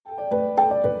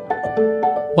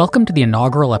Welcome to the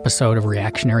inaugural episode of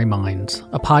Reactionary Minds,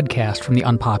 a podcast from the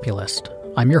UnPopulist.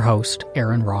 I'm your host,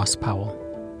 Aaron Ross Powell.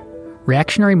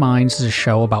 Reactionary Minds is a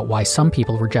show about why some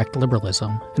people reject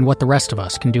liberalism and what the rest of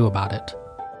us can do about it.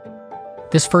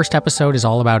 This first episode is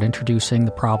all about introducing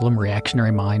the problem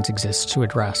Reactionary Minds exists to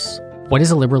address. What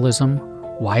is a liberalism?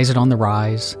 Why is it on the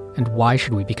rise? And why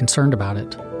should we be concerned about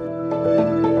it?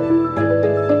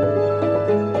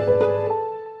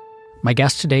 My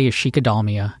guest today is Shikha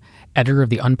Dalmia, editor of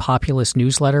the UnPopulist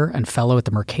newsletter and fellow at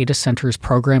the Mercatus Center's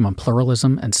program on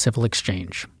Pluralism and Civil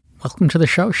Exchange. Welcome to the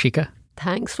show, Shikha.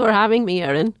 Thanks for having me,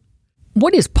 Aaron.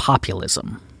 What is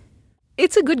populism?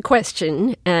 It's a good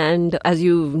question, and as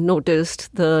you've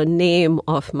noticed, the name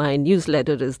of my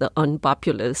newsletter is the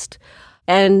UnPopulist.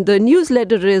 And the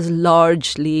newsletter is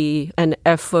largely an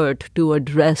effort to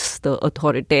address the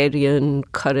authoritarian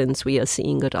currents we are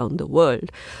seeing around the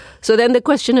world. So then the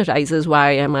question arises,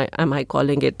 why am I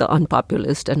calling it the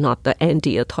UnPopulist and not the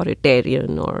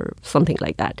anti-authoritarian or something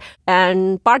like that?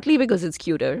 And partly because it's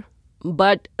cuter.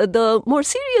 But the more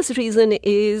serious reason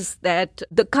is that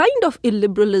the kind of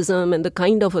illiberalism and the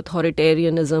kind of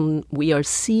authoritarianism we are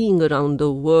seeing around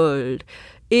the world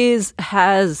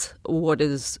has what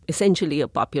is essentially a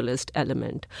populist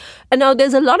element. And now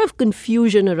there's a lot of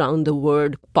confusion around the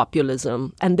word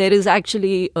populism, and there is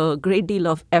actually a great deal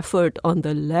of effort on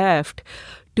the left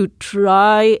to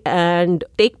try and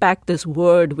take back this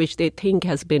word which they think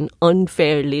has been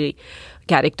unfairly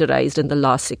characterized in the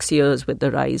last 6 years with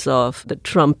the rise of the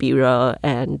Trump era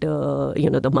and,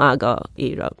 the MAGA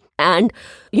era. And,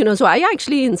 so I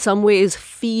actually in some ways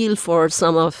feel for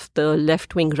some of the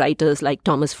left-wing writers like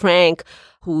Thomas Frank,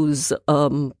 who's a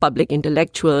public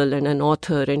intellectual and an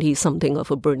author, and he's something of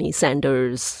a Bernie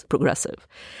Sanders progressive.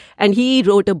 And he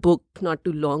wrote a book not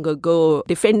too long ago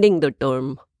defending the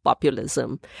term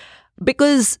populism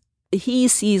because he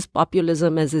sees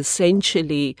populism as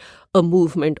essentially a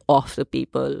movement of the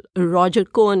people. Roger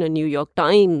Cohen, a New York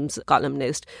Times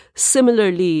columnist,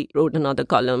 similarly wrote another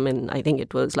column in, I think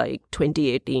it was like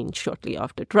 2018, shortly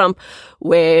after Trump,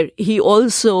 where he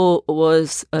also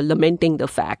was lamenting the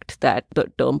fact that the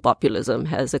term populism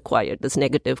has acquired this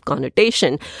negative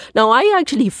connotation. Now, I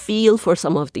actually feel for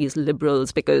some of these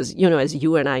liberals because, as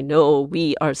you and I know,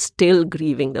 we are still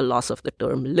grieving the loss of the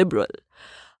term liberal.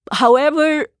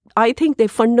 However, I think they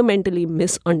fundamentally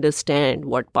misunderstand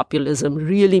what populism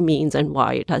really means and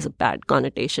why it has a bad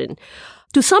connotation.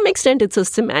 To some extent, it's a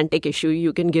semantic issue.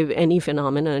 You can give any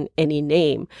phenomenon any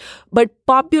name. But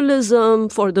populism,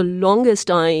 for the longest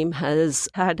time, has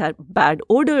had a bad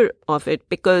odor of it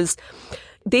because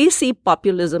they see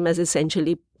populism as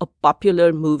essentially a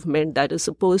popular movement that is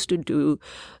supposed to do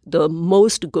the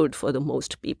most good for the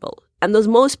most people. And those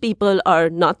most people are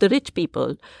not the rich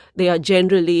people. They are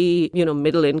generally,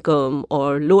 middle income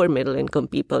or lower middle income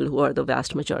people who are the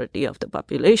vast majority of the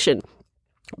population.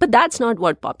 But that's not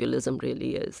what populism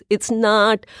really is. It's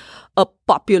not a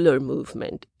popular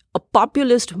movement. A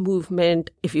populist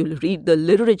movement, if you read the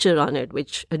literature on it,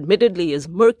 which admittedly is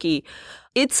murky,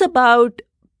 it's about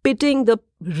pitting the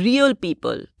real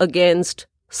people against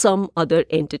some other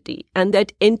entity. And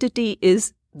that entity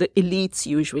is the elites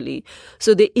usually.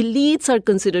 So the elites are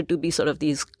considered to be sort of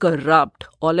these corrupt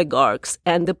oligarchs,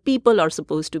 and the people are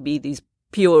supposed to be these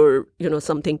pure,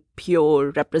 something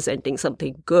pure representing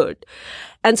something good.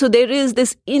 And so there is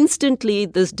this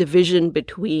division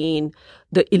between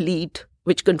the elite,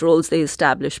 which controls the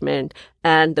establishment,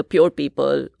 and the pure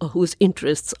people whose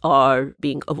interests are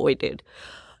being avoided.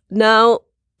 Now,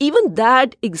 even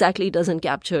that exactly doesn't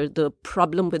capture the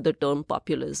problem with the term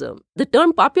populism. The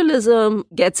term populism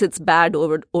gets its bad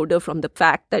odor from the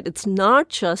fact that it's not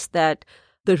just that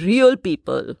the real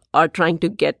people are trying to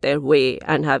get their way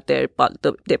and have their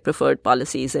preferred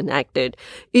policies enacted.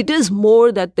 It is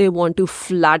more that they want to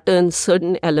flatten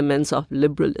certain elements of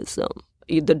liberalism,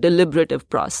 the deliberative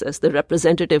process, the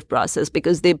representative process,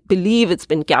 because they believe it's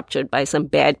been captured by some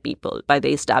bad people, by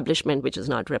the establishment which is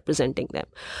not representing them.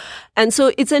 And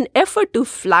so it's an effort to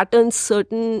flatten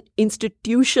certain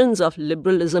institutions of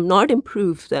liberalism, not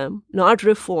improve them, not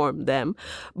reform them,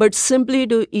 but simply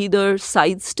to either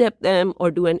sidestep them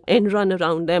or do an end run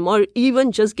around them or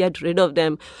even just get rid of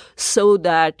them so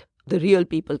that the real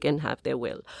people can have their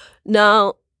will.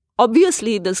 Now,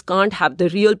 obviously, the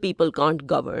real people can't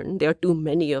govern. There are too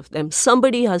many of them.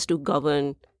 Somebody has to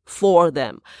govern for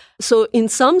them. So in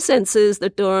some senses, the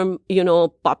term,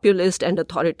 populist and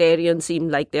authoritarian seem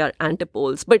like they are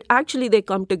antipoles, but actually they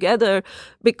come together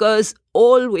because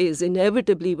always,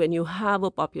 inevitably, when you have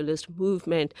a populist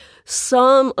movement,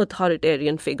 some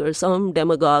authoritarian figure, some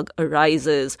demagogue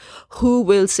arises who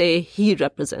will say he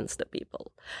represents the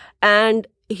people. And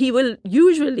he will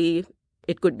usually,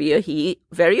 it could be a he,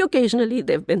 very occasionally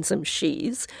there have been some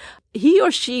she's, he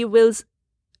or she will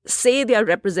say they are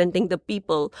representing the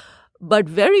people, but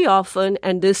very often,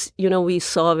 and this, we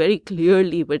saw very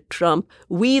clearly with Trump,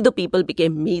 we the people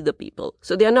became me the people.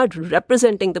 So they are not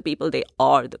representing the people, they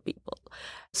are the people.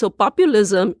 So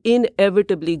populism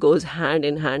inevitably goes hand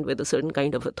in hand with a certain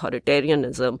kind of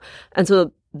authoritarianism. And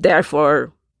so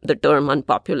therefore, the term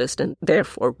unpopulist, and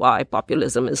therefore why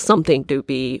populism is something to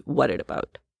be worried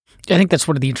about. I think that's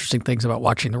one of the interesting things about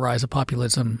watching the rise of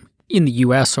populism in the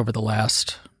U.S. over the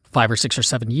last 5 or 6 or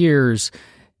 7 years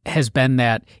has been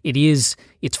that it's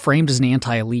framed as an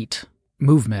anti-elite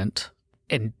movement,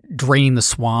 and draining the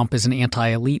swamp is an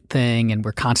anti-elite thing. And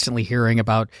we're constantly hearing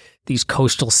about these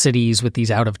coastal cities with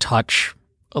these out-of-touch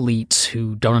elites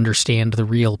who don't understand the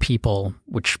real people,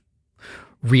 which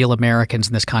real Americans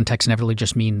in this context inevitably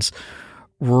just means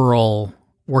rural,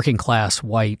 working-class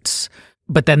whites.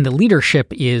 But then the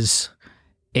leadership is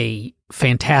a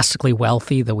fantastically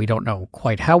wealthy, though we don't know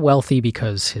quite how wealthy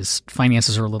because his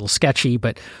finances are a little sketchy,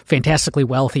 but fantastically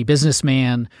wealthy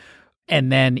businessman.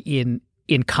 And then in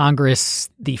Congress,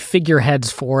 the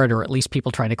figureheads for it, or at least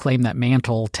people trying to claim that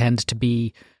mantle, tend to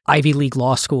be Ivy League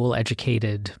law school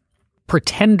educated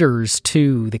pretenders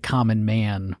to the common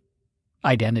man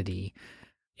identity.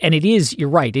 And you're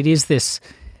right, it is this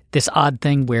odd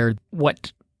thing where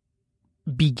what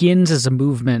begins as a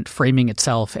movement framing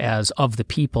itself as of the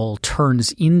people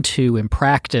turns into, in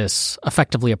practice,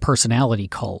 effectively a personality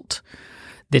cult.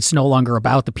 That's no longer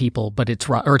about the people, but it's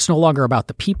no longer about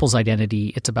the people's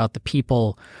identity. It's about the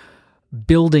people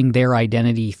building their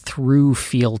identity through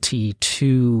fealty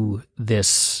to this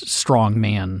strong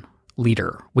man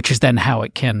leader, which is then how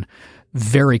it can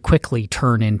very quickly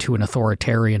turn into an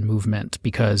authoritarian movement,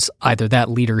 because either that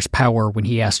leader's power when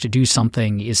he has to do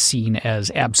something is seen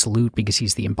as absolute because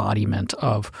he's the embodiment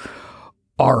of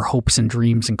our hopes and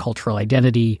dreams and cultural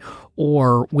identity,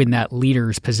 or when that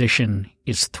leader's position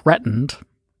is threatened,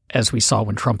 as we saw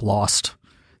when Trump lost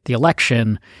the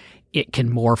election, it can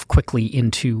morph quickly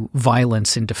into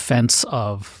violence in defense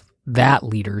of that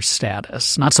leader's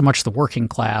status, not so much the working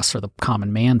class or the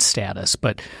common man status,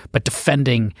 but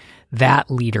defending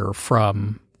that leader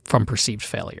from perceived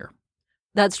failure.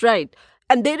 That's right.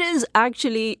 And there is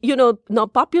actually, now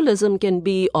populism can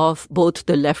be of both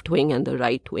the left-wing and the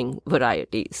right-wing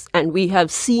varieties. And we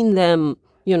have seen them,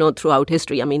 throughout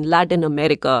history. I mean, Latin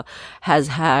America has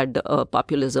had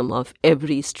populism of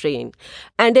every strain.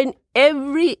 And in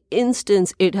every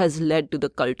instance, it has led to the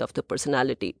cult of the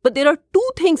personality. But there are two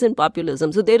things in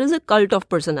populism. So there is a cult of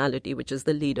personality, which is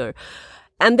the leader.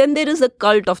 And then there is a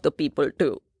cult of the people,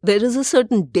 too. There is a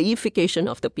certain deification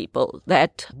of the people,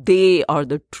 that they are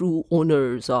the true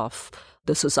owners of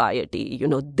the society.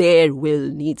 Their will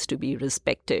needs to be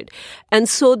respected. And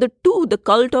so the two, the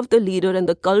cult of the leader and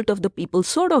the cult of the people,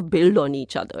 sort of build on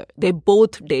each other. They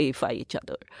both deify each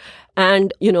other.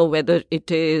 And, whether it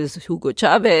is Hugo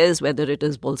Chavez, whether it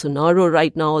is Bolsonaro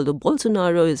right now, although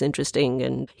Bolsonaro is interesting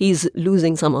and he's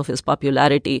losing some of his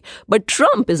popularity. But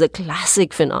Trump is a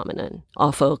classic phenomenon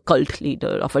of a cult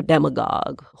leader, of a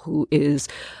demagogue who is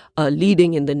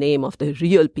leading in the name of the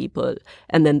real people,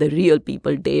 and then the real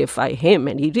people deify him.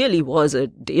 And he really was a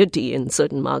deity in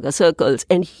certain MAGA circles,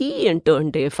 and he in turn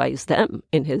deifies them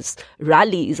in his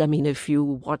rallies. I mean, if you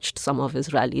watched some of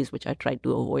his rallies, which I tried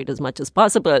to avoid as much as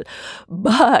possible,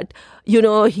 but,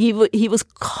 he was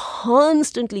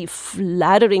constantly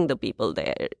flattering the people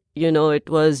there. It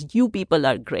was, you people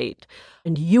are great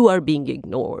and you are being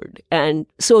ignored. And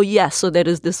so, yes, so there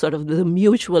is this sort of the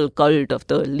mutual cult of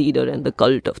the leader and the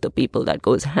cult of the people that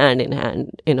goes hand in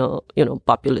hand in a,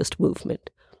 populist movement.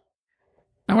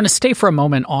 I want to stay for a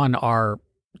moment on our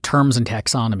terms and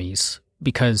taxonomies,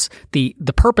 because the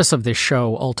purpose of this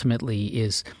show ultimately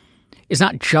is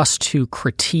not just to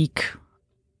critique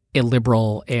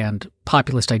illiberal and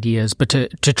populist ideas, but to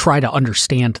try to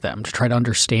understand them, to try to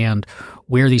understand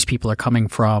where these people are coming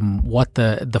from, what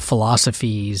the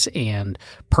philosophies and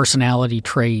personality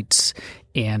traits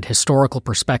and historical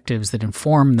perspectives that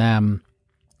inform them,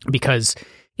 because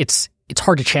it's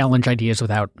hard to challenge ideas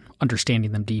without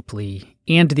understanding them deeply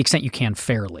and to the extent you can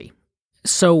fairly.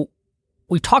 So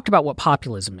we talked about what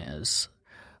populism is,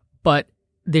 but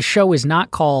this show is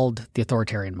not called The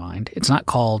Authoritarian Mind. It's not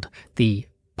called The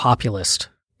Populist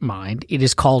mind. It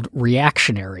is called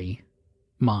Reactionary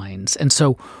Minds. And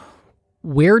so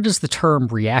where does the term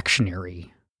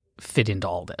reactionary fit into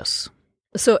all this?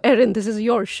 So, Erin, this is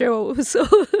your show. So,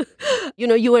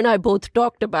 you and I both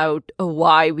talked about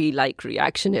why we like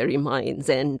reactionary minds.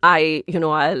 And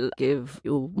I'll give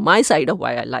you my side of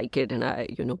why I like it.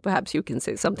 And perhaps you can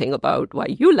say something about why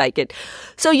you like it.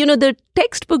 So, the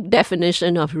textbook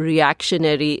definition of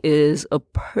reactionary is a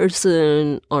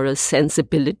person or a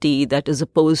sensibility that is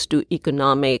opposed to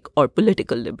economic or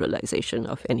political liberalization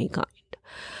of any kind.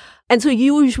 And so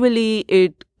usually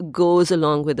it goes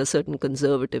along with a certain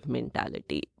conservative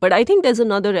mentality. But I think there's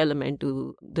another element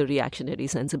to the reactionary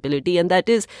sensibility, and that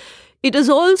is it is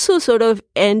also sort of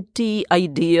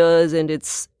anti-ideas and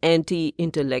it's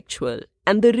anti-intellectual.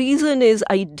 And the reason is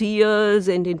ideas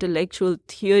and intellectual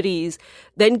theories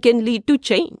then can lead to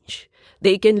change.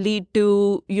 They can lead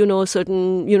to,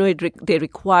 certain, they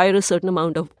require a certain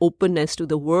amount of openness to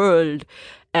the world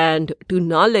and to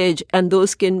knowledge, and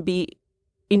those can be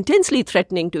intensely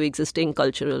threatening to existing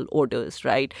cultural orders,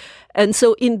 right? And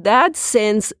so in that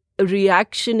sense,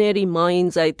 reactionary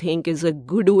minds, I think, is a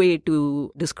good way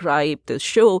to describe this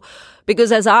show.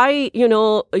 Because as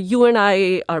you and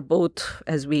I are both,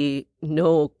 as we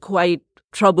know, quite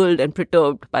troubled and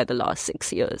perturbed by the last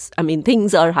 6 years. I mean,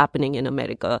 things are happening in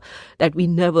America that we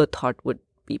never thought would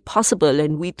be possible.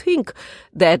 And we think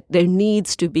that there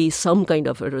needs to be some kind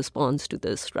of a response to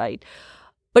this, right?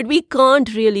 But we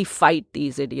can't really fight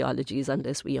these ideologies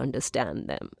unless we understand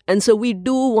them. And so we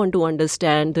do want to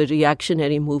understand the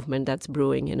reactionary movement that's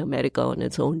brewing in America on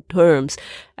its own terms.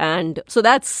 And so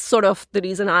that's sort of the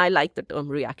reason I like the term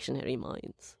reactionary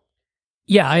minds.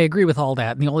 Yeah, I agree with all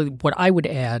that. And what I would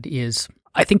add is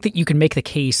I think that you can make the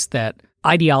case that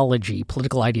ideology,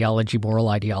 political ideology, moral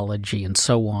ideology, and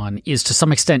so on is to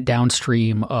some extent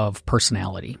downstream of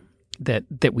personality,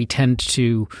 that we tend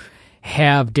to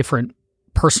have different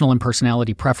personal and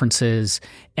personality preferences,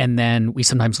 and then we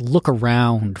sometimes look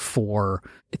around for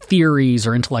theories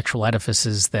or intellectual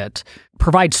edifices that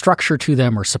provide structure to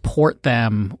them or support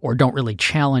them or don't really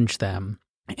challenge them.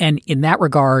 And in that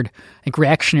regard, I think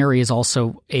reactionary is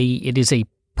also a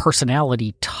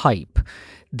personality type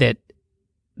that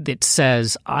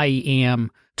says I am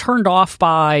turned off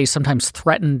by, sometimes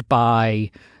threatened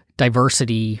by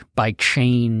diversity, by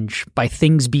change, by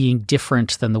things being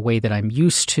different than the way that I'm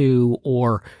used to,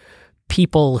 or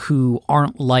people who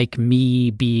aren't like me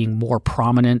being more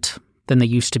prominent than they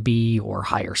used to be, or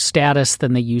higher status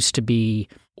than they used to be,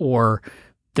 or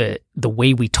the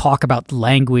way we talk about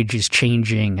language is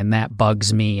changing, and that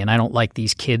bugs me. And I don't like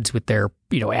these kids with their,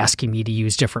 asking me to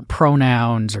use different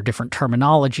pronouns or different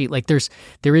terminology. Like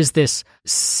there is this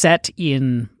set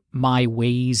in my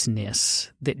waysness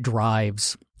that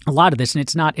drives a lot of this. And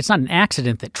it's not an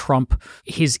accident that Trump,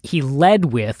 he led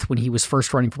with, when he was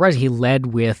first running for president, he led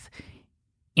with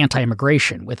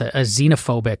anti-immigration, with a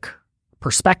xenophobic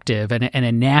perspective and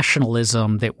a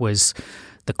nationalism that was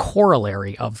the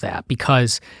corollary of that,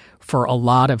 because for a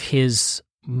lot of his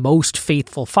most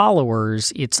faithful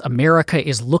followers, it's America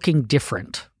is looking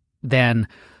different than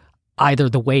either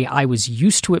the way I was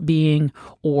used to it being,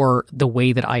 or the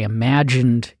way that I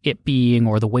imagined it being,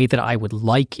 or the way that I would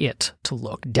like it to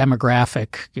look.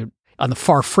 Demographic, on the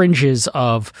far fringes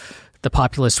of the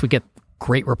populists, we get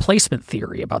great replacement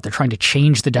theory about they're trying to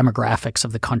change the demographics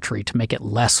of the country to make it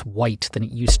less white than it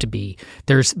used to be.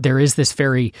 There is this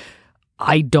very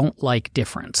I don't like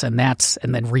difference, and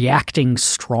then reacting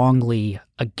strongly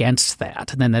against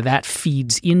that. And then that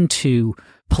feeds into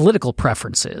political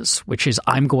preferences, which is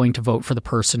I'm going to vote for the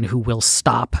person who will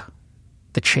stop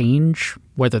the change,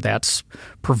 whether that's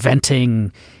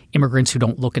preventing immigrants who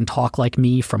don't look and talk like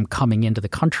me from coming into the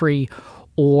country,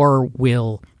 or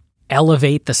will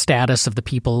elevate the status of the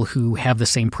people who have the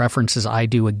same preferences I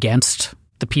do against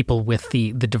the people with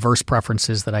the diverse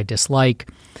preferences that I dislike.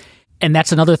 And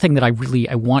that's another thing that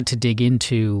I want to dig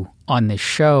into on this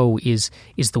show is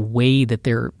the way that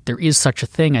there is such a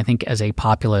thing, I think, as a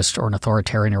populist or an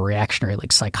authoritarian or reactionary,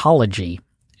 like psychology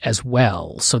as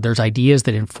well. So there's ideas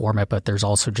that inform it, but there's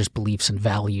also just beliefs and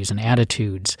values and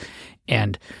attitudes,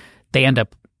 and they end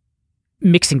up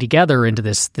mixing together into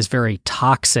this very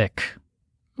toxic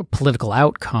political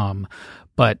outcome.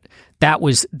 But that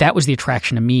was the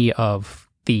attraction to me of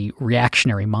the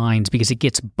Reactionary Minds, because it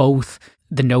gets both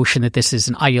the notion that this is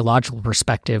an ideological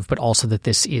perspective, but also that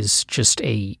this is just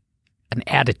an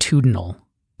attitudinal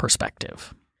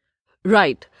perspective.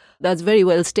 Right. That's very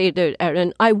well stated,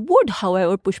 Aaron. I would,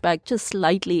 however, push back just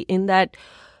slightly in that,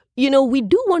 we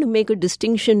do want to make a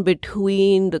distinction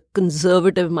between the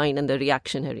conservative mind and the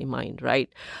reactionary mind, right?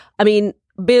 I mean,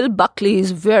 Bill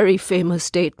Buckley's very famous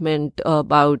statement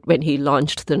about when he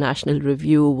launched the National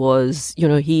Review was,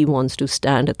 he wants to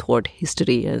stand athwart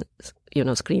history and,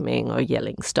 screaming or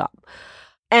yelling, stop.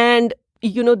 And,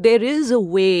 there is a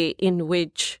way in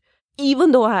which,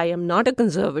 even though I am not a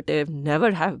conservative,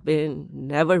 never have been,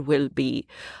 never will be,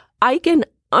 I can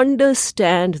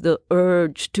understand the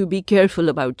urge to be careful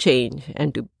about change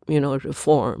and to,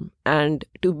 reform and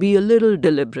to be a little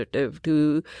deliberative,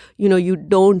 to, you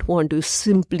don't want to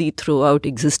simply throw out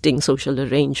existing social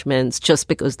arrangements just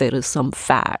because there is some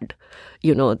fad,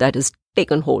 that has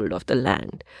taken hold of the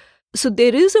land. So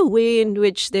there is a way in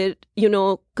which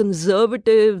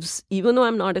conservatives, even though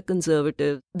I'm not a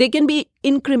conservative, they can be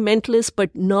incrementalist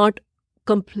but not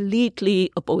completely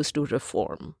opposed to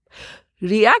reform.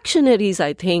 Reactionaries,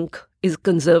 I think, is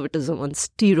conservatism on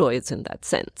steroids in that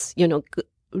sense.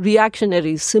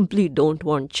 Reactionaries simply don't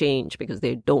want change because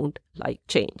they don't like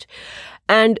change.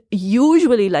 And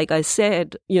usually, like I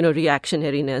said,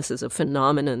 reactionariness is a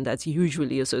phenomenon that's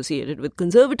usually associated with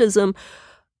conservatism.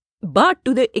 But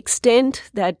to the extent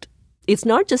that it's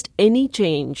not just any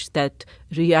change that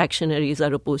reactionaries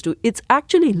are opposed to, it's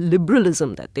actually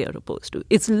liberalism that they are opposed to.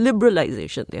 It's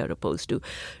liberalization they are opposed to.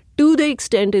 To the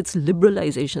extent it's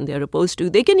liberalization they are opposed to,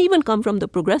 they can even come from the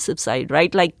progressive side,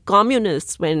 right? Like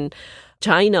communists, when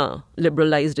China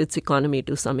liberalized its economy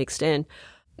to some extent,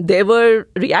 there were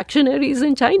reactionaries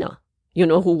in China,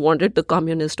 who wanted the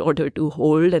communist order to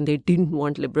hold and they didn't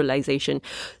want liberalization.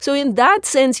 So in that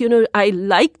sense, I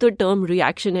like the term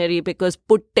reactionary because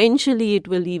potentially it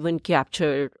will even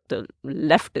capture the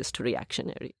leftist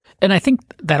reactionary. And I think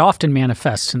that often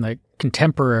manifests in the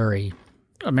contemporary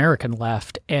American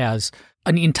left as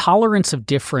an intolerance of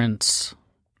difference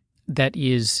that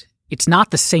is, it's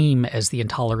not the same as the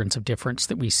intolerance of difference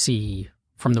that we see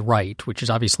from the right, which is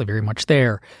obviously very much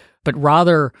there, but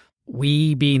rather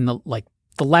we being the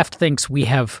left thinks we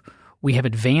have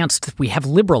advanced, we have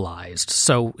liberalized.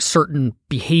 So certain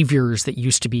behaviors that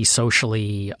used to be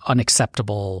socially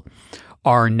unacceptable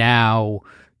are now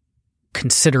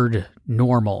considered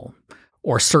normal,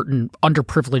 or certain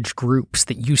underprivileged groups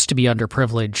that used to be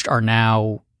underprivileged are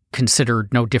now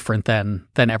considered no different than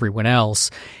everyone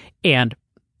else. And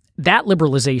that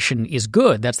liberalization is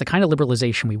good. That's the kind of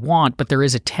liberalization we want. But there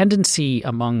is a tendency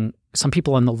among some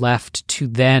people on the left to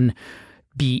then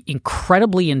be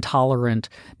incredibly intolerant,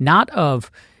 not of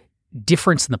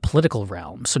difference in the political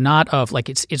realm. So not of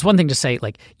it's one thing to say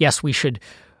yes, we should,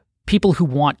 people who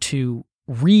want to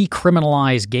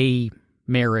recriminalize gay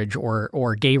marriage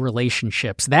or gay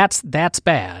relationships, that's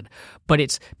bad. But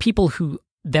it's people who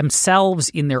themselves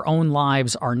in their own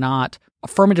lives are not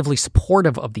affirmatively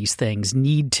supportive of these things,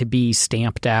 need to be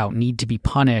stamped out, need to be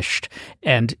punished.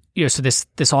 And so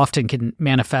this often can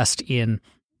manifest in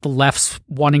the left's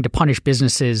wanting to punish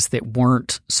businesses that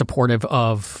weren't supportive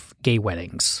of gay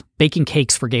weddings. Baking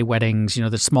cakes for gay weddings,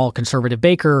 the small conservative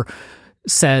baker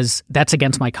says, that's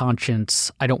against my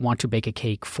conscience. I don't want to bake a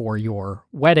cake for your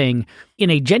wedding. In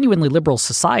a genuinely liberal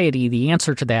society, the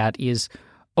answer to that is,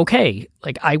 okay,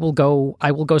 I will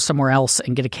go somewhere else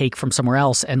and get a cake from somewhere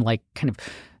else and kind of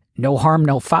no harm,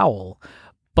 no foul.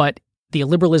 But the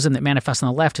liberalism that manifests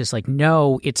on the left is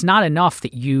no, it's not enough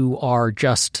that you are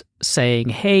just saying,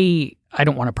 hey, I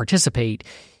don't want to participate.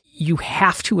 You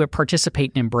have to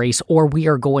participate and embrace, or we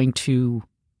are going to,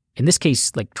 in this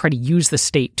case, try to use the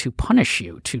state to punish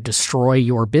you, to destroy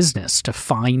your business, to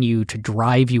fine you, to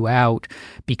drive you out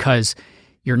because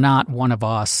you're not one of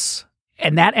us.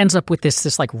 And that ends up with this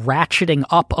ratcheting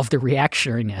up of the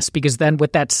reactionariness, because then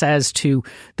what that says to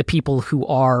the people who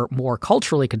are more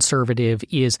culturally conservative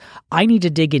is, I need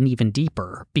to dig in even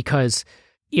deeper, because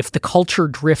if the culture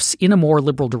drifts in a more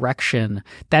liberal direction,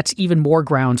 that's even more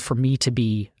grounds for me to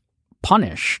be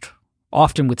punished,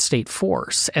 often with state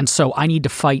force. And so I need to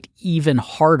fight even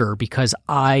harder because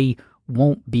I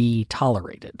won't be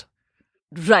tolerated.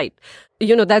 Right.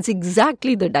 That's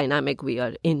exactly the dynamic we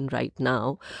are in right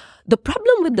now. The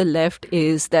problem with the left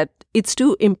is that it's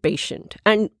too impatient.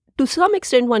 And to some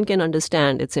extent, one can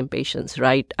understand its impatience,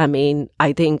 right? I mean,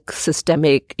 I think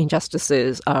systemic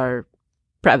injustices are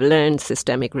prevalent.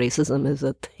 Systemic racism is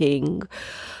a thing.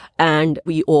 And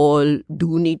we all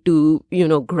do need to,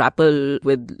 grapple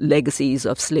with legacies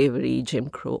of slavery, Jim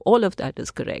Crow. All of that is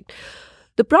correct.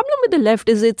 The problem with the left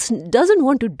is it doesn't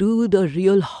want to do the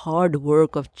real hard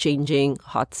work of changing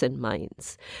hearts and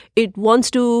minds. It wants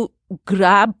to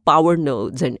grab power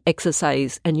nodes and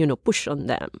exercise and, push on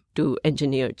them to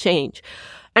engineer change.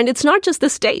 And it's not just the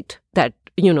state that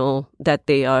that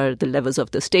they are the levers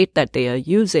of the state that they are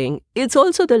using. It's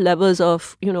also the levers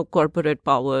of, corporate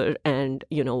power and,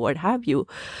 what have you.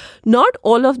 Not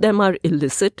all of them are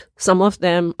illicit. Some of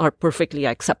them are perfectly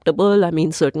acceptable. I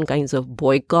mean, certain kinds of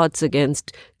boycotts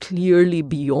against clearly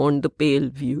beyond the pale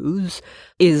views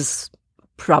is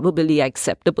probably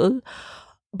acceptable.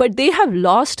 But they have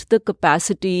lost the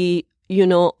capacity,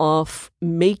 of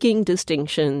making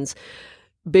distinctions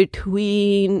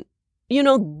between,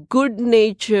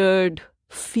 good-natured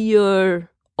fear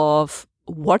of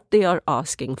what they are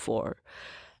asking for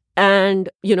and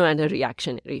a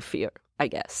reactionary fear, I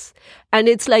guess. And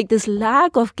it's like this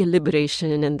lack of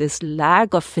calibration and this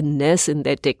lack of finesse in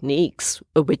their techniques,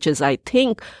 which is, I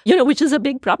think, which is a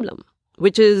big problem,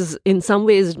 which is in some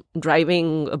ways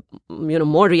driving a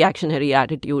more reactionary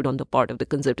attitude on the part of the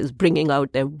conservatives, bringing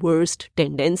out their worst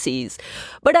tendencies.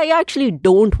 But I actually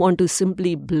don't want to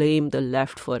simply blame the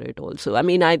left for it also. I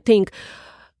mean, I think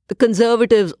the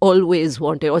conservatives always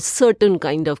wanted, a certain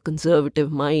kind of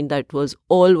conservative mind that was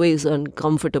always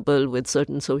uncomfortable with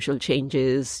certain social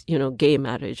changes, gay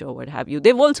marriage or what have you.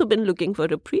 They've also been looking for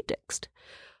a pretext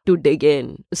to dig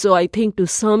in. So I think to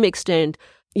some extent,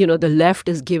 the left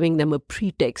is giving them a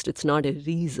pretext. It's not a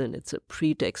reason. It's a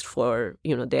pretext for,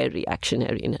 their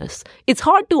reactionariness. It's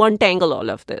hard to untangle all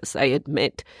of this, I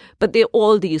admit. But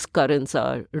all these currents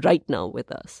are right now with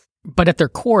us. But at their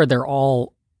core, they're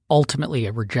all ultimately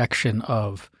a rejection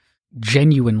of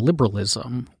genuine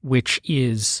liberalism, which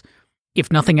is,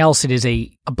 if nothing else, it is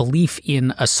a belief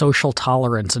in a social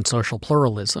tolerance and social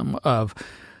pluralism of,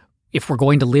 if we're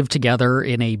going to live together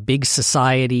in a big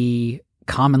society,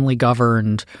 commonly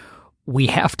governed, we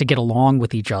have to get along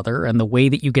with each other. And the way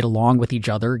that you get along with each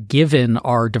other, given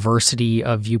our diversity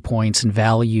of viewpoints and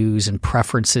values and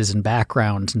preferences and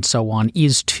backgrounds and so on,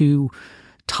 is to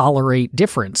tolerate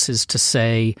difference, is to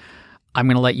say, I'm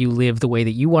going to let you live the way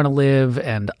that you want to live,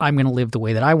 and I'm going to live the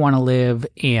way that I want to live.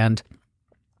 And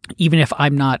even if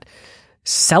I'm not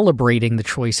celebrating the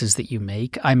choices that you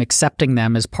make, I'm accepting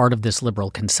them as part of this liberal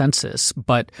consensus.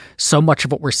 But so much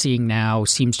of what we're seeing now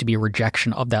seems to be a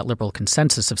rejection of that liberal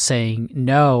consensus of saying,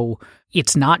 no,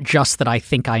 it's not just that I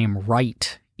think I am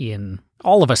right in,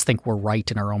 all of us think we're right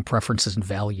in our own preferences and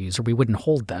values, or we wouldn't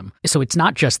hold them. So it's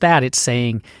not just that, it's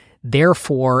saying,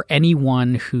 therefore,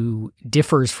 anyone who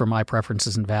differs from my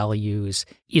preferences and values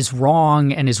is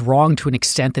wrong, and is wrong to an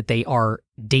extent that they are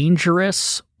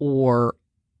dangerous or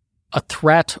a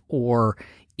threat or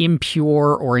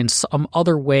impure or in some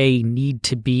other way need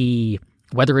to be,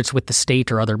 whether it's with the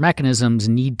state or other mechanisms,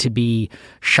 need to be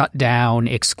shut down,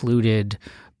 excluded,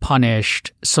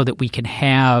 punished, so that we can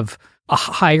have a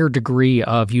higher degree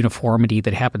of uniformity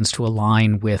that happens to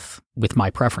align with my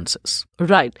preferences.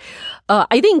 Right.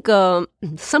 I think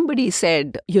somebody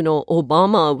said,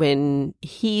 Obama, when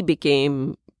he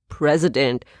became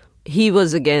president, he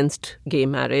was against gay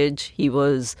marriage. He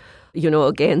was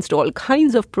against all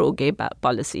kinds of pro-gay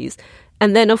policies.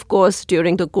 And then, of course,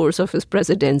 during the course of his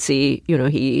presidency,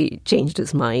 he changed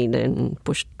his mind and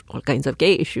pushed all kinds of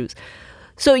gay issues.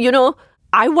 So,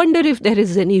 I wonder if there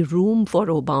is any room for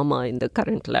Obama in the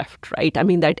current left, right? I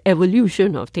mean, that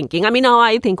evolution of thinking. I mean, now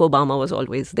I think Obama was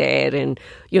always there and,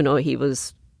 he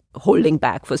was holding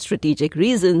back for strategic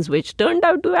reasons, which turned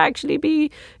out to actually be,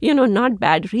 not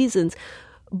bad reasons.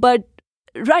 But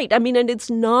right. I mean, and it's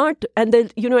not, and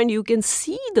and you can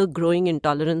see the growing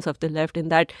intolerance of the left in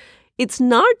that it's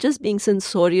not just being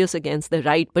censorious against the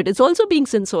right, but it's also being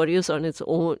censorious on its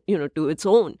own, to its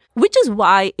own, which is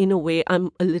why, in a way, I'm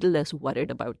a little less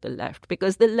worried about the left,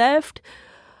 because the left,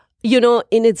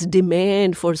 in its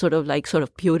demand for sort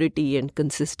of purity and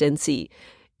consistency,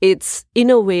 it's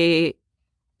in a way,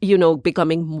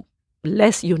 becoming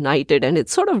less united, and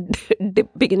it's sort of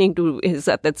is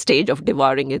at that stage of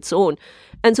devouring its own.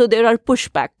 And so there are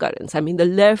pushback currents. I mean, the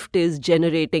left is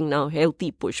generating now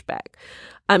healthy pushback.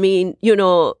 I mean,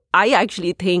 I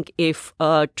actually think if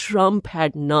Trump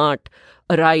had not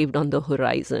arrived on the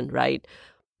horizon, right,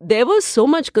 there was so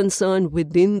much concern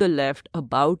within the left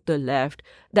about the left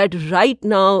that right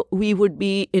now we would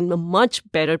be in a much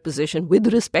better position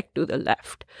with respect to the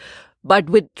left. But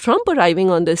with Trump arriving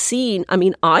on the scene, I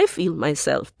mean, I feel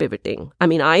myself pivoting. I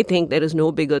mean, I think there is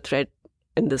no bigger threat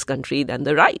in this country than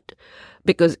the right,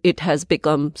 because it has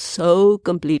become so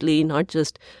completely not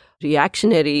just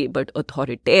reactionary, but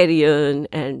authoritarian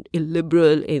and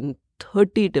illiberal in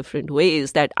 30 different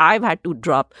ways that I've had to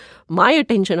drop my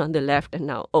attention on the left and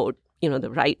now,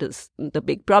 the right is the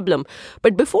big problem.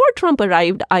 But before Trump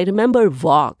arrived, I remember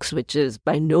Vox, which is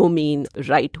by no means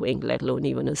right-wing, let alone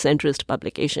even a centrist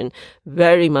publication,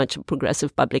 very much a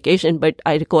progressive publication. But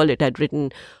I recall it had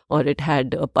written, or it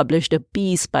had published a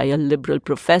piece by a liberal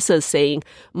professor saying,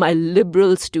 "My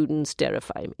liberal students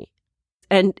terrify me."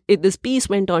 And this piece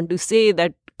went on to say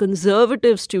that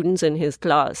conservative students in his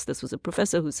class, this was a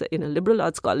professor who said in a liberal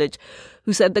arts college,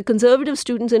 who said the conservative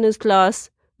students in his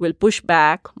class will push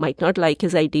back, might not like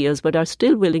his ideas, but are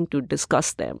still willing to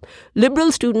discuss them.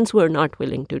 Liberal students were not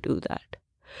willing to do that.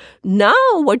 Now,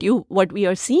 what we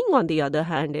are seeing, on the other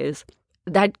hand, is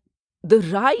that the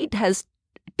right has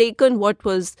taken what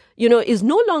was, is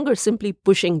no longer simply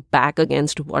pushing back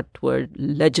against what were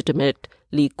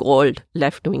legitimately called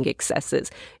left-wing excesses.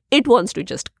 It wants to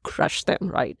just crush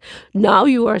them, right? Now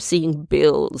you are seeing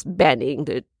bills banning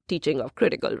the teaching of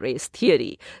critical race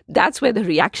theory. That's where the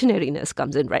reactionariness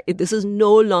comes in, right? This is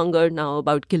no longer now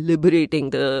about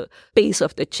calibrating the pace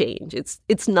of the change.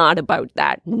 It's not about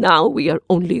that. Now we are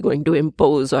only going to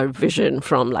impose our vision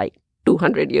from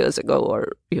 200 years ago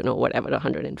or,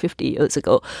 150 years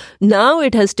ago. Now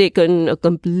it has taken a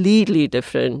completely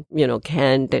different,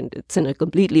 cant, and it's in a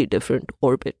completely different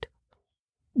orbit.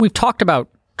 We've talked about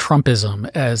Trumpism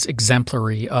as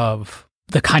exemplary of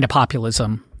the kind of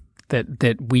populism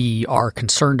that we are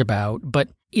concerned about. But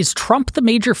is Trump the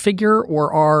major figure,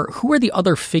 or who are the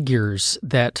other figures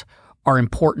that are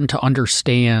important to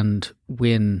understand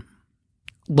when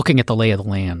looking at the lay of the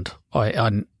land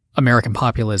on American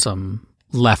populism,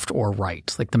 left or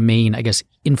right, like the main, I guess,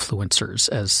 influencers,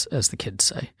 as the kids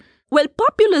say? Well,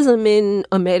 populism in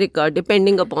America,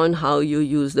 depending upon how you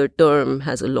use the term,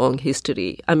 has a long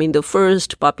history. I mean, the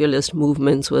first populist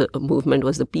movement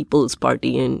was the People's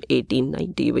Party in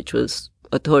 1890, which was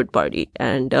a third party.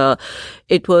 And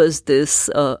it was this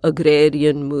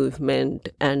agrarian movement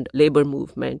and labor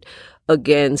movement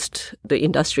against the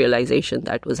industrialization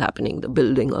that was happening, the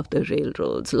building of the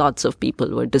railroads. Lots of people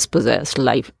were dispossessed,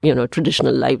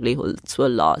 traditional livelihoods were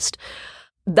lost.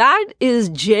 That is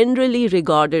generally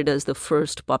regarded as the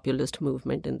first populist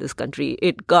movement in this country.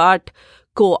 It got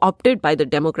co-opted by the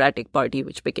Democratic Party,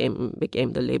 which became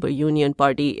the Labor Union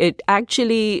Party. It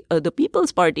actually, the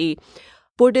People's Party,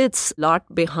 put its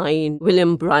lot behind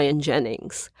William Bryan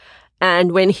Jennings.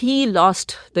 And when he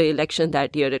lost the election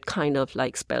that year, it kind of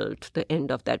spelled the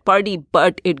end of that party,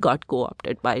 but it got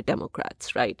co-opted by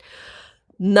Democrats, right?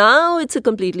 Now it's a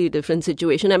completely different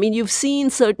situation. I mean, you've seen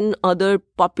certain other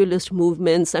populist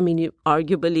movements. I mean,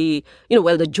 arguably,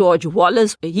 the George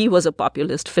Wallace, he was a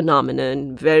populist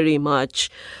phenomenon, very much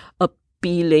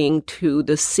appealing to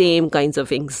the same kinds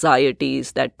of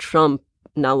anxieties that Trump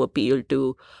now appealed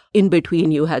to. In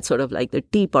between, you had sort of the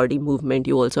Tea Party movement.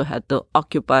 You also had the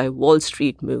Occupy Wall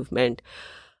Street movement.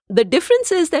 The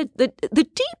difference is that the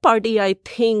Tea Party, I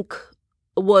think,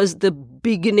 was the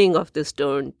beginning of this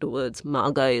turn towards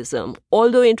MAGAism.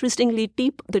 Although, interestingly,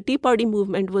 the Tea Party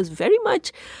movement was very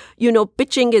much,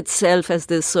 pitching itself as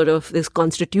this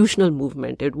constitutional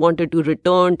movement. It wanted to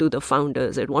return to the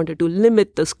founders. It wanted to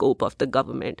limit the scope of the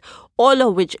government, all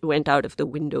of which went out of the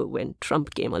window when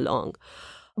Trump came along.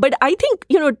 But I think,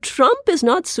 Trump is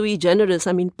not sui generis.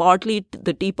 I mean, partly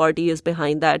the Tea Party is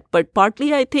behind that, but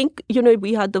partly I think,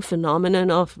 we had the phenomenon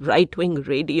of right-wing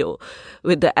radio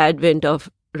with the advent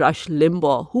of Rush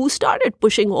Limbaugh, who started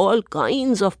pushing all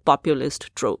kinds of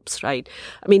populist tropes, right?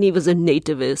 I mean, he was a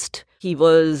nativist. He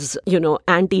was,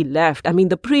 anti-left. I mean,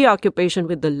 the preoccupation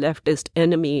with the leftist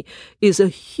enemy is a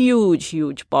huge,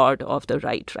 huge part of the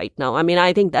right now. I mean,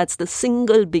 I think that's the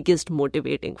single biggest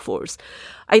motivating force.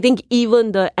 I think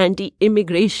even the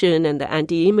anti-immigration and the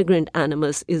anti-immigrant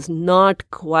animus is not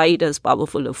quite as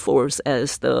powerful a force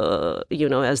as the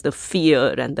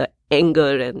fear and the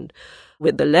anger and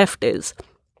with the left is.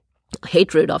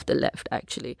 Hatred of the left,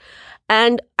 actually.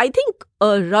 And I think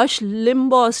Rush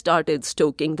Limbaugh started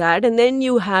stoking that. And then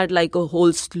you had a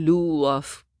whole slew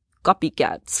of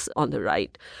copycats on the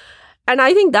right. And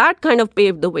I think that kind of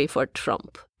paved the way for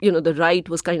Trump. The right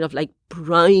was kind of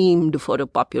primed for a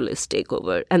populist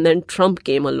takeover. And then Trump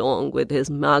came along with his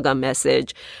MAGA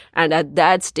message. And at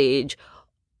that stage,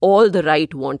 all the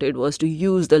right wanted was to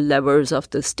use the levers of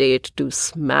the state to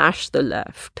smash the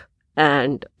left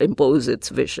and impose its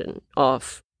vision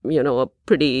of, a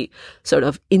pretty sort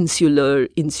of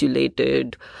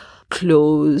insulated,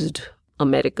 closed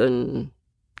American,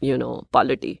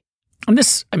 polity. And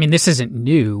this isn't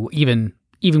new, even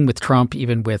with Trump,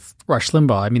 even with Rush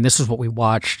Limbaugh. I mean, this is what we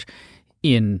watched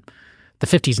in the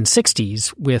 50s and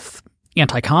 60s with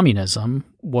anti-communism.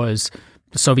 Was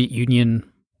the Soviet Union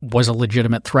was a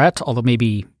legitimate threat, although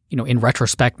maybe in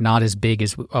retrospect, not as big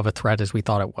of a threat as we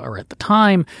thought it were at the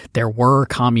time. There were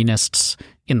communists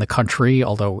in the country,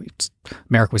 although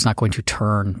America was not going to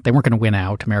turn. They weren't going to win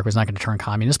out. America was not going to turn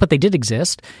communist, but they did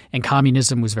exist, and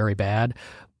communism was very bad.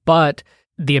 But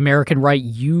the American right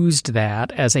used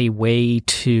that as a way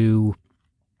to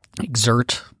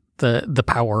exert the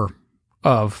power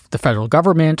of the federal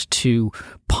government to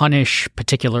punish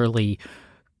particularly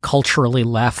culturally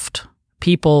left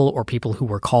people or people who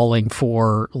were calling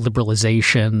for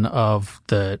liberalization of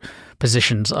the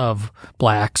positions of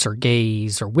blacks or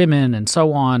gays or women and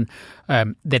so on,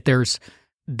 that there's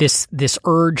this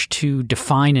urge to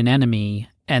define an enemy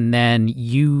and then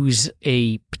use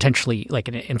a potentially like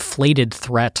an inflated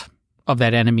threat of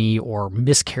that enemy or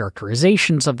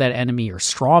mischaracterizations of that enemy or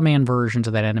straw man versions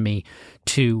of that enemy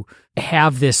to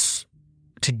have this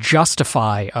to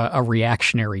justify a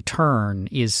reactionary turn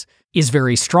is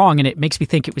very strong. And it makes me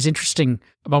think it was interesting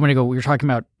a moment ago we were talking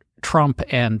about Trump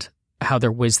and how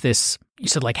there was this, you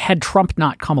said like had Trump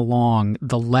not come along,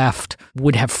 the left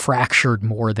would have fractured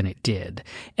more than it did.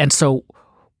 And so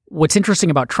what's interesting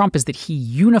about Trump is that he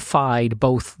unified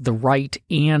both the right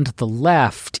and the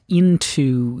left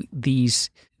into these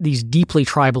deeply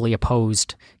tribally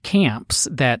opposed camps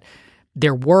that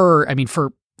there were, I mean,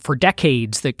 for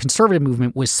decades, the conservative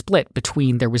movement was split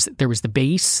between there was the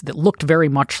base that looked very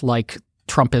much like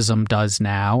Trumpism does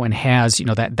now and has,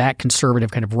 that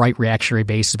conservative kind of right reactionary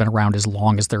base has been around as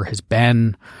long as there has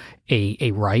been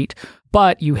a right.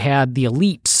 But you had the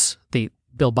elites, the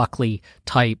Bill Buckley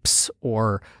types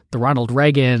or the Ronald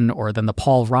Reagan or then the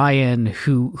Paul Ryan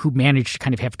who managed to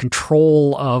kind of have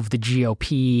control of the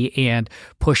GOP and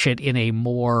push it in a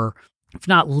more, if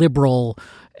not liberal,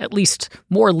 at least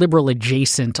more liberal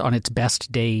adjacent on its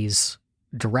best days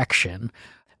direction.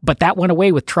 But that went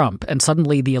away with Trump, and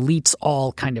suddenly the elites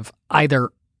all kind of either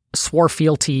swore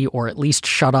fealty or at least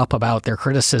shut up about their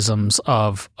criticisms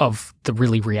of the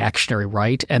really reactionary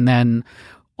right. And then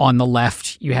on the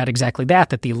left, you had exactly that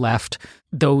the left,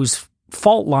 those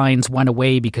fault lines went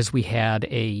away because we had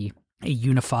a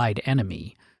unified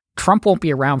enemy. Trump won't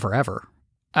be around forever.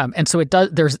 And so it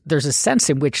does. There's a sense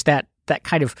in which that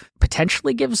kind of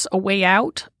potentially gives a way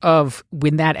out of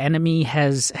when that enemy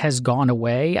has gone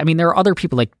away. I mean, there are other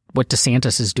people like what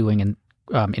DeSantis is doing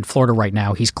in Florida right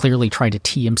now. He's clearly trying to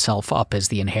tee himself up as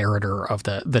the inheritor of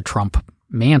the Trump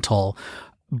mantle.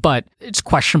 But it's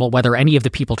questionable whether any of the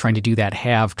people trying to do that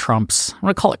have Trump's, I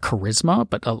want to call it charisma,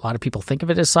 but a lot of people think of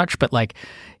it as such, but like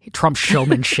Trump's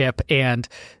showmanship and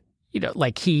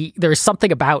there's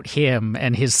something about him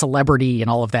and his celebrity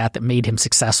and all of that made him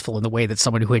successful in the way that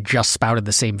someone who had just spouted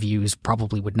the same views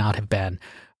probably would not have been.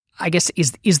 I guess,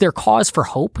 is there cause for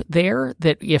hope there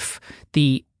that if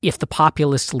the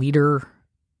populist leader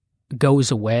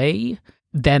goes away,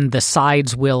 then the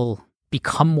sides will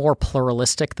become more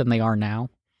pluralistic than they are now?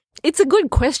 It's a good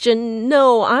question.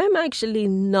 No, I'm actually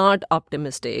not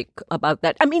optimistic about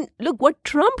that. I mean, look, what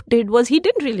Trump did was he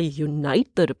didn't really unite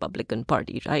the Republican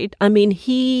Party, right? I mean,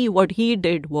 what he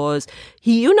did was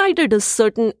he united a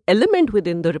certain element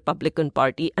within the Republican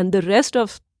Party, and the rest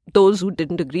of those who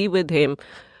didn't agree with him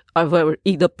were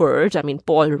either purged. I mean,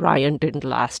 Paul Ryan didn't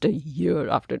last a year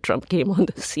after Trump came on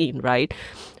the scene, right?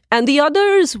 And the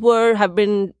others have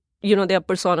been their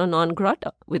persona non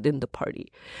grata within the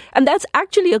party. And that's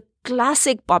actually a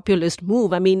classic populist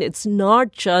move. I mean, it's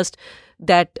not just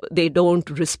that they don't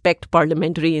respect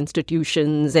parliamentary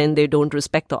institutions and they don't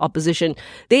respect the opposition.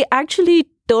 They actually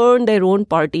turn their own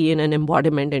party in an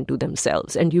embodiment into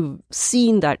themselves. And you've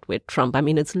seen that with Trump. I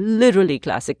mean, it's literally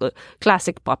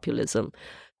classic populism.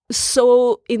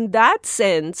 So in that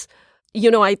sense,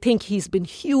 I think he's been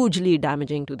hugely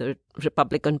damaging to the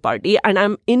Republican Party. And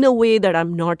I'm in a way that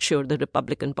I'm not sure the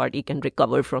Republican Party can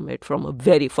recover from it for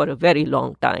a very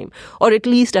long time. Or at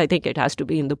least I think it has to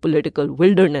be in the political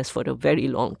wilderness for a very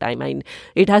long time. I mean,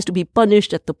 it has to be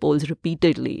punished at the polls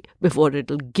repeatedly before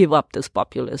it'll give up this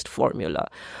populist formula.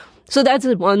 So that's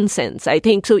in one sense, I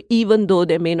think. So even though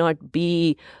there may not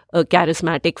be a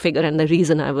charismatic figure, and the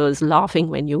reason I was laughing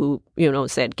when you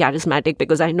said charismatic,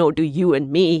 because I know to you and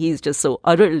me, he's just so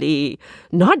utterly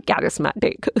not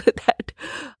charismatic that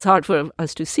it's hard for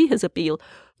us to see his appeal.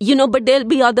 But there'll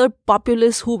be other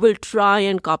populists who will try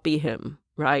and copy him,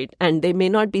 right? And they may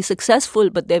not be successful,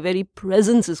 but their very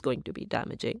presence is going to be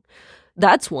damaging.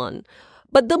 That's one.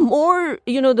 But the more,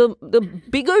 the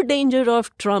bigger danger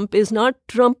of Trump is not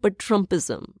Trump, but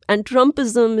Trumpism. And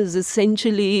Trumpism is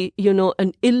essentially,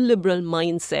 an illiberal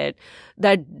mindset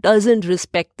that doesn't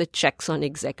respect the checks on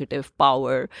executive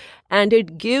power. And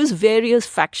it gives various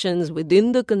factions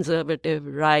within the conservative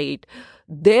right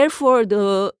therefore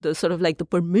the sort of like the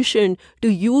permission to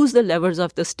use the levers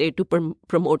of the state to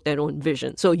promote their own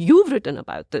vision. So you've written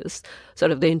about this,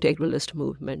 sort of the integralist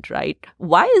movement, right?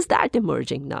 Why is that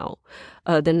emerging now?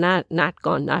 The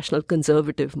NatCon, National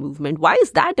Conservative Movement, why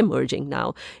is that emerging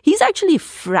now? He's actually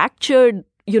fractured,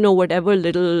 whatever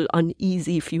little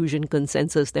uneasy fusion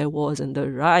consensus there was in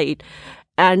the right,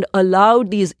 and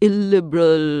allowed these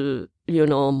illiberal,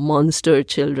 monster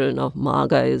children of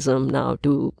MAGAism now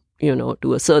to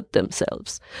assert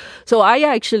themselves. So I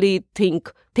actually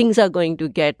think things are going to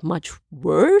get much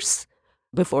worse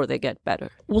before they get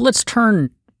better. Well, let's turn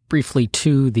briefly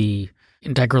to the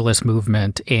integralist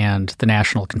movement and the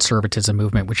national conservatism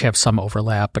movement, which have some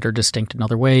overlap but are distinct in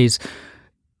other ways,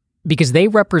 because they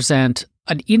represent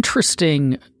an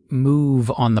interesting move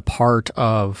on the part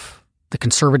of the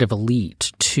conservative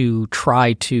elite to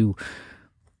try to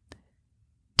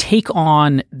take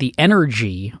on the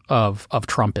energy of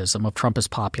Trumpism, of Trumpist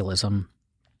populism,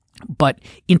 but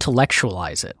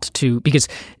intellectualize it because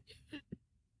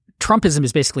Trumpism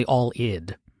is basically all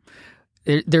id.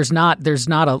 There's not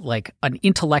an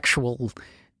intellectual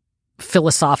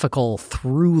philosophical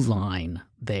through line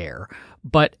there.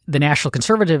 But the national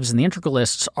conservatives and the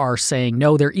integralists are saying,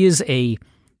 no, there is a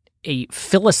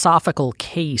philosophical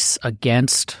case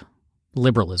against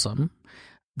liberalism,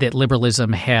 that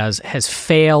liberalism has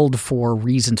failed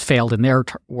in their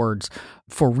words,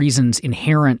 for reasons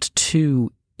inherent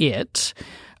to it,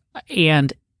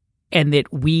 and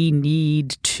that we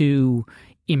need to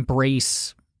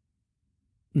embrace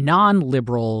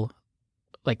non-liberal,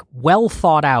 like well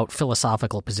thought out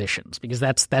philosophical positions, because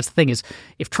that's the thing is,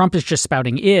 if Trump is just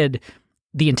spouting id,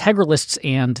 the integralists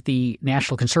and the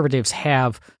national conservatives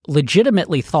have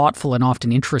legitimately thoughtful and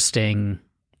often interesting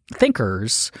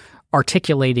thinkers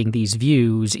articulating these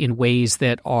views in ways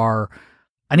that are,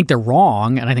 I think they're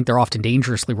wrong, and I think they're often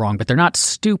dangerously wrong, but they're not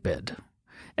stupid,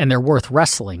 and they're worth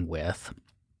wrestling with.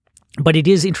 But it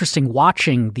is interesting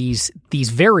watching these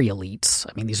very elites.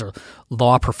 I mean, these are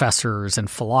law professors and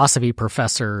philosophy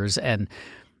professors and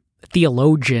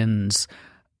theologians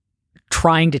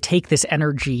trying to take this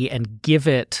energy and give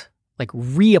it, like,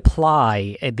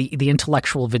 reapply the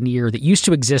intellectual veneer that used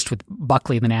to exist with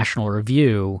Buckley and the National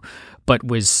Review, but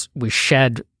was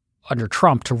shed under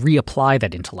Trump, to reapply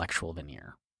that intellectual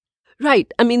veneer.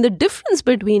 Right. I mean, the difference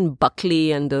between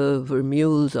Buckley and the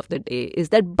Vermeules of the day is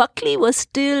that Buckley was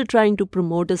still trying to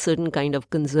promote a certain kind of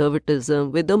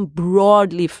conservatism with a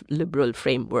broadly liberal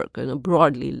framework and a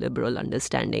broadly liberal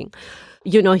understanding.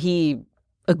 He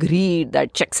agreed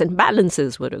that checks and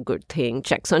balances were a good thing,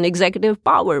 checks on executive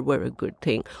power were a good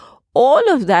thing. All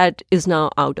of that is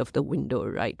now out of the window,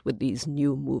 right, with these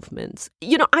new movements.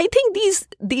 I think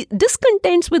the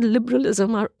discontents with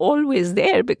liberalism are always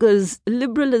there, because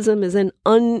liberalism is an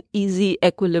uneasy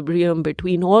equilibrium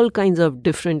between all kinds of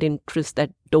different interests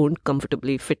that don't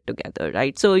comfortably fit together,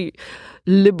 right? So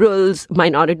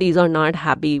minorities are not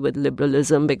happy with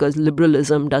liberalism because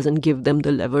liberalism doesn't give them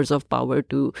the levers of power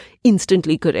to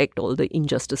instantly correct all the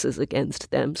injustices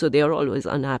against them. So they are always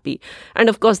unhappy. And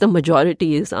of course, the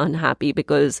majority is unhappy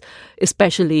because,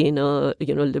 especially in a,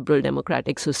 liberal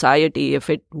democratic society, if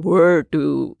it were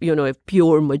to, if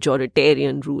pure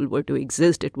majoritarian rule were to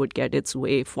exist, it would get its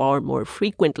way far more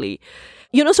frequently.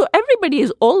 So everybody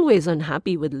is always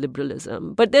unhappy with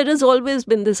liberalism, but there has always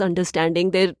been this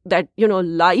understanding that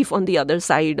life on the other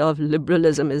side of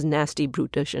liberalism is nasty,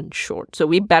 brutish, and short. So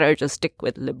we better just stick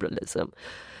with liberalism.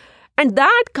 And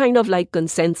that kind of like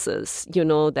consensus,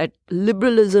 that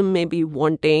liberalism may be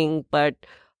wanting, but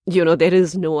there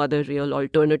is no other real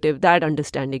alternative. That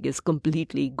understanding is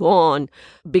completely gone,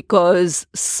 because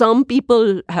some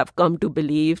people have come to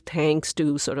believe, thanks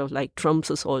to sort of like Trump's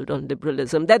assault on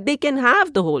liberalism, that they can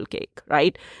have the whole cake,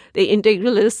 right? The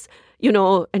integralists,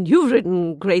 and you've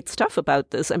written great stuff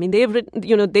about this. I mean, they've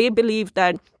written, they believe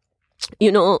that,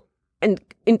 and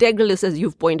integralists, as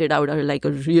you've pointed out, are like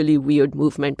a really weird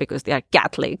movement because they are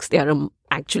Catholics. They are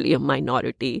actually a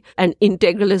minority. And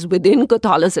integralists within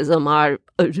Catholicism are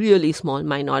a really small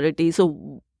minority.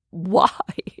 So why?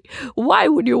 Why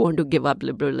would you want to give up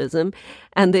liberalism?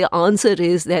 And the answer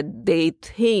is that they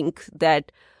think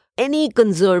that any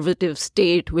conservative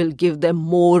state will give them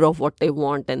more of what they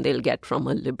want than they'll get from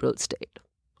a liberal state.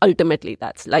 Ultimately,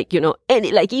 that's like,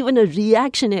 even a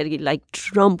reactionary like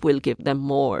Trump will give them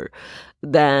more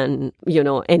than,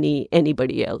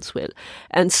 anybody else will.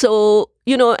 And so,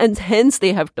 and hence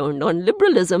they have turned on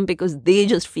liberalism because they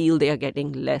just feel they are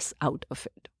getting less out of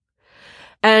it.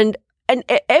 And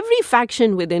every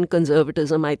faction within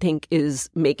conservatism, I think, is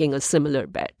making a similar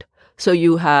bet. So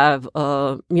you have,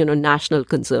 national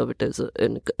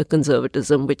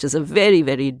conservatism, which is a very,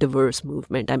 very diverse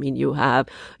movement. I mean, you have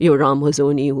Yoram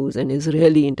Hazony, who's an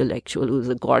Israeli intellectual, who's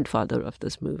the godfather of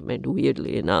this movement,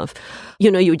 weirdly enough.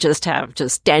 You just have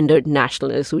standard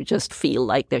nationalists who just feel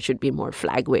like there should be more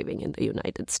flag waving in the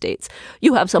United States.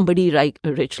 You have somebody like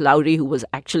Rich Lowry, who was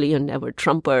actually a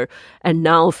never-Trumper and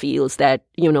now feels that,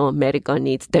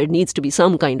 there needs to be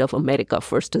some kind of America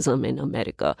firstism in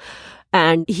America.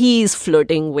 And he's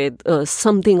flirting with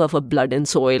something of a blood and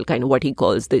soil, kind of what he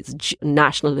calls this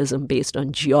nationalism based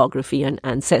on geography and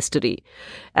ancestry.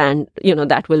 And,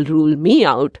 that will rule me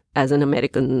out as an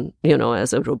American,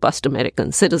 as a robust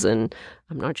American citizen.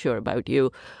 I'm not sure about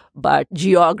you. But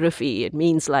geography, it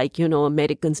means like,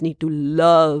 Americans need to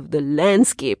love the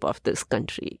landscape of this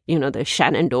country. The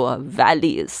Shenandoah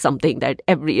Valley is something that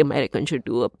every American should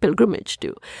do a pilgrimage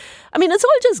to. I mean, it's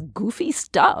all just goofy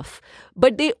stuff,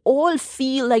 but they all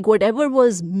feel like whatever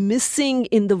was missing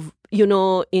in the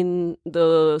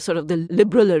sort of the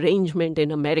liberal arrangement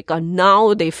in America,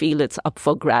 now they feel it's up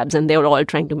for grabs, and they're all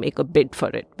trying to make a bid for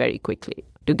it very quickly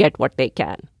to get what they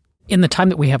can. In the time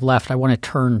that we have left, I want to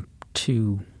turn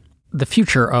to the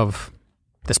future of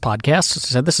this podcast. As I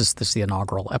said, this is the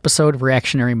inaugural episode of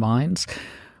Reactionary Minds.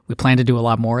 We plan to do a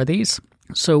lot more of these.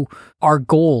 So our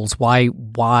goals, why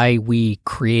we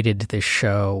created this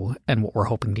show and what we're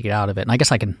hoping to get out of it. And I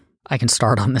guess I can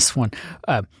start on this one.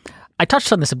 I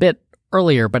touched on this a bit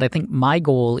earlier, but I think my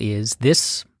goal is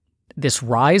this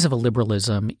rise of a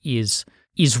liberalism is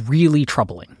really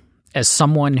troubling. As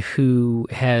someone who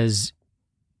has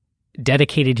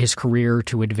dedicated his career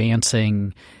to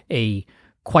advancing a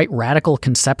quite radical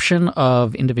conception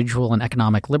of individual and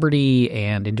economic liberty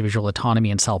and individual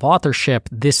autonomy and self-authorship,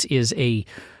 this is a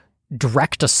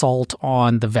direct assault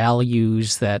on the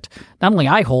values that not only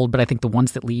I hold, but I think the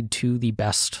ones that lead to the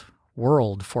best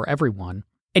world for everyone.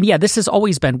 And yeah, this has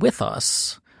always been with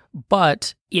us,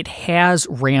 but it has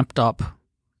ramped up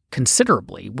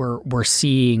considerably. We're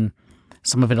seeing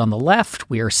some of it on the left.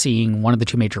 We are seeing one of the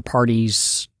two major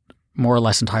parties more or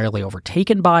less entirely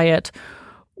overtaken by it.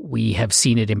 We have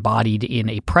seen it embodied in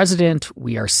a president.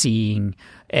 We are seeing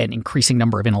an increasing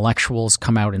number of intellectuals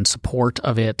come out in support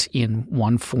of it in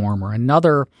one form or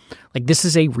another. Like, this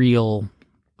is a real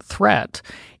threat.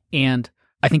 And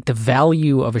I think the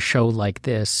value of a show like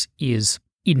this is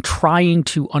in trying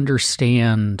to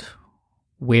understand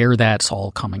where that's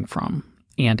all coming from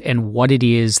and what it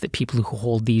is that people who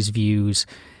hold these views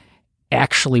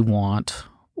actually want,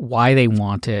 why they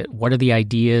want it, what are the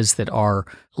ideas that are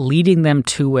leading them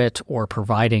to it or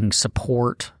providing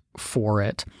support for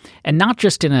it. And not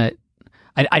just in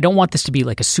I don't want this to be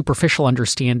like a superficial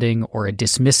understanding or a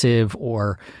dismissive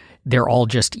or they're all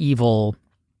just evil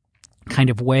kind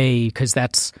of way, because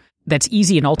that's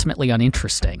easy and ultimately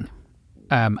uninteresting.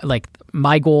 Like,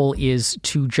 my goal is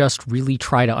to just really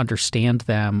try to understand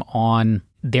them on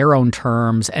their own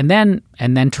terms, and then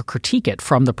to critique it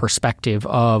from the perspective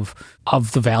of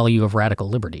the value of radical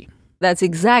liberty. That's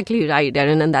exactly right,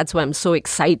 Aaron, and that's why I'm so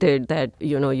excited that,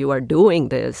 you are doing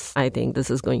this. I think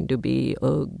this is going to be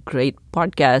a great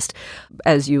podcast.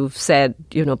 As you've said,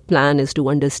 plan is to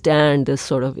understand this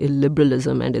sort of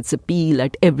illiberalism and its appeal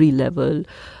at every level,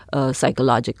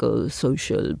 psychological,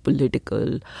 social,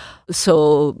 political.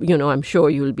 So, I'm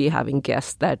sure you'll be having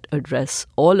guests that address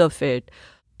all of it.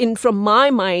 And from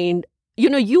my mind,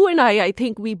 you and I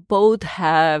think we both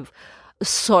have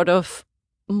sort of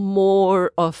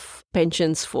more of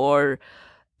penchants for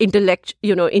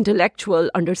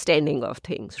intellectual understanding of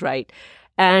things, right?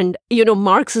 And,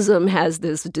 Marxism has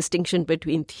this distinction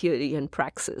between theory and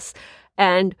praxis.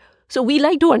 And so we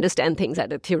like to understand things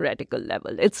at a theoretical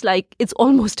level. It's like it's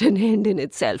almost an end in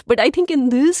itself. But I think in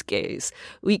this case,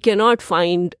 we cannot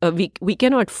find we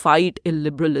cannot fight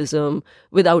illiberalism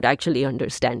without actually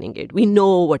understanding it. We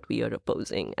know what we are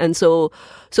opposing, and so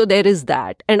there is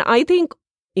that. And I think,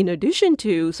 in addition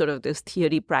to sort of this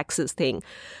theory praxis thing,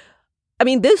 I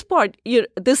mean, this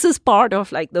is part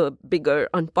of like the bigger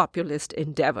unpopulist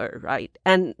endeavor, right?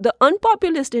 And the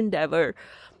unpopulist endeavor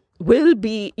will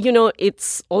be,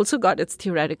 it's also got its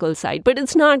theoretical side, but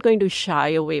it's not going to shy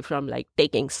away from like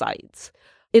taking sides.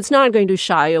 It's not going to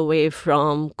shy away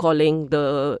from calling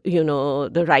the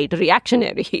right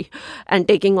reactionary and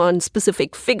taking on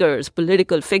specific figures,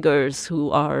 political figures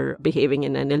who are behaving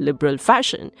in an illiberal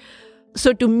fashion.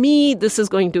 So to me, this is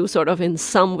going to sort of, in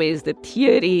some ways, the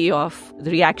theory of the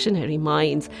reactionary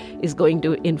minds is going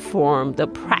to inform the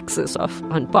praxis of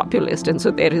unpopulist. And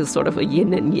so there is sort of a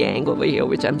yin and yang over here,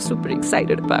 which I'm super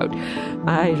excited about.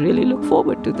 I really look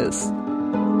forward to this.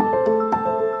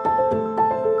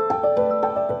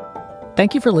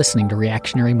 Thank you for listening to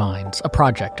Reactionary Minds, a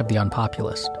project of the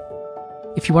UnPopulist.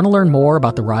 If you want to learn more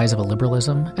about the rise of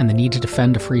illiberalism and the need to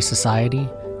defend a free society,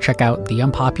 check out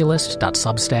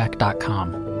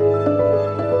theunpopulist.substack.com.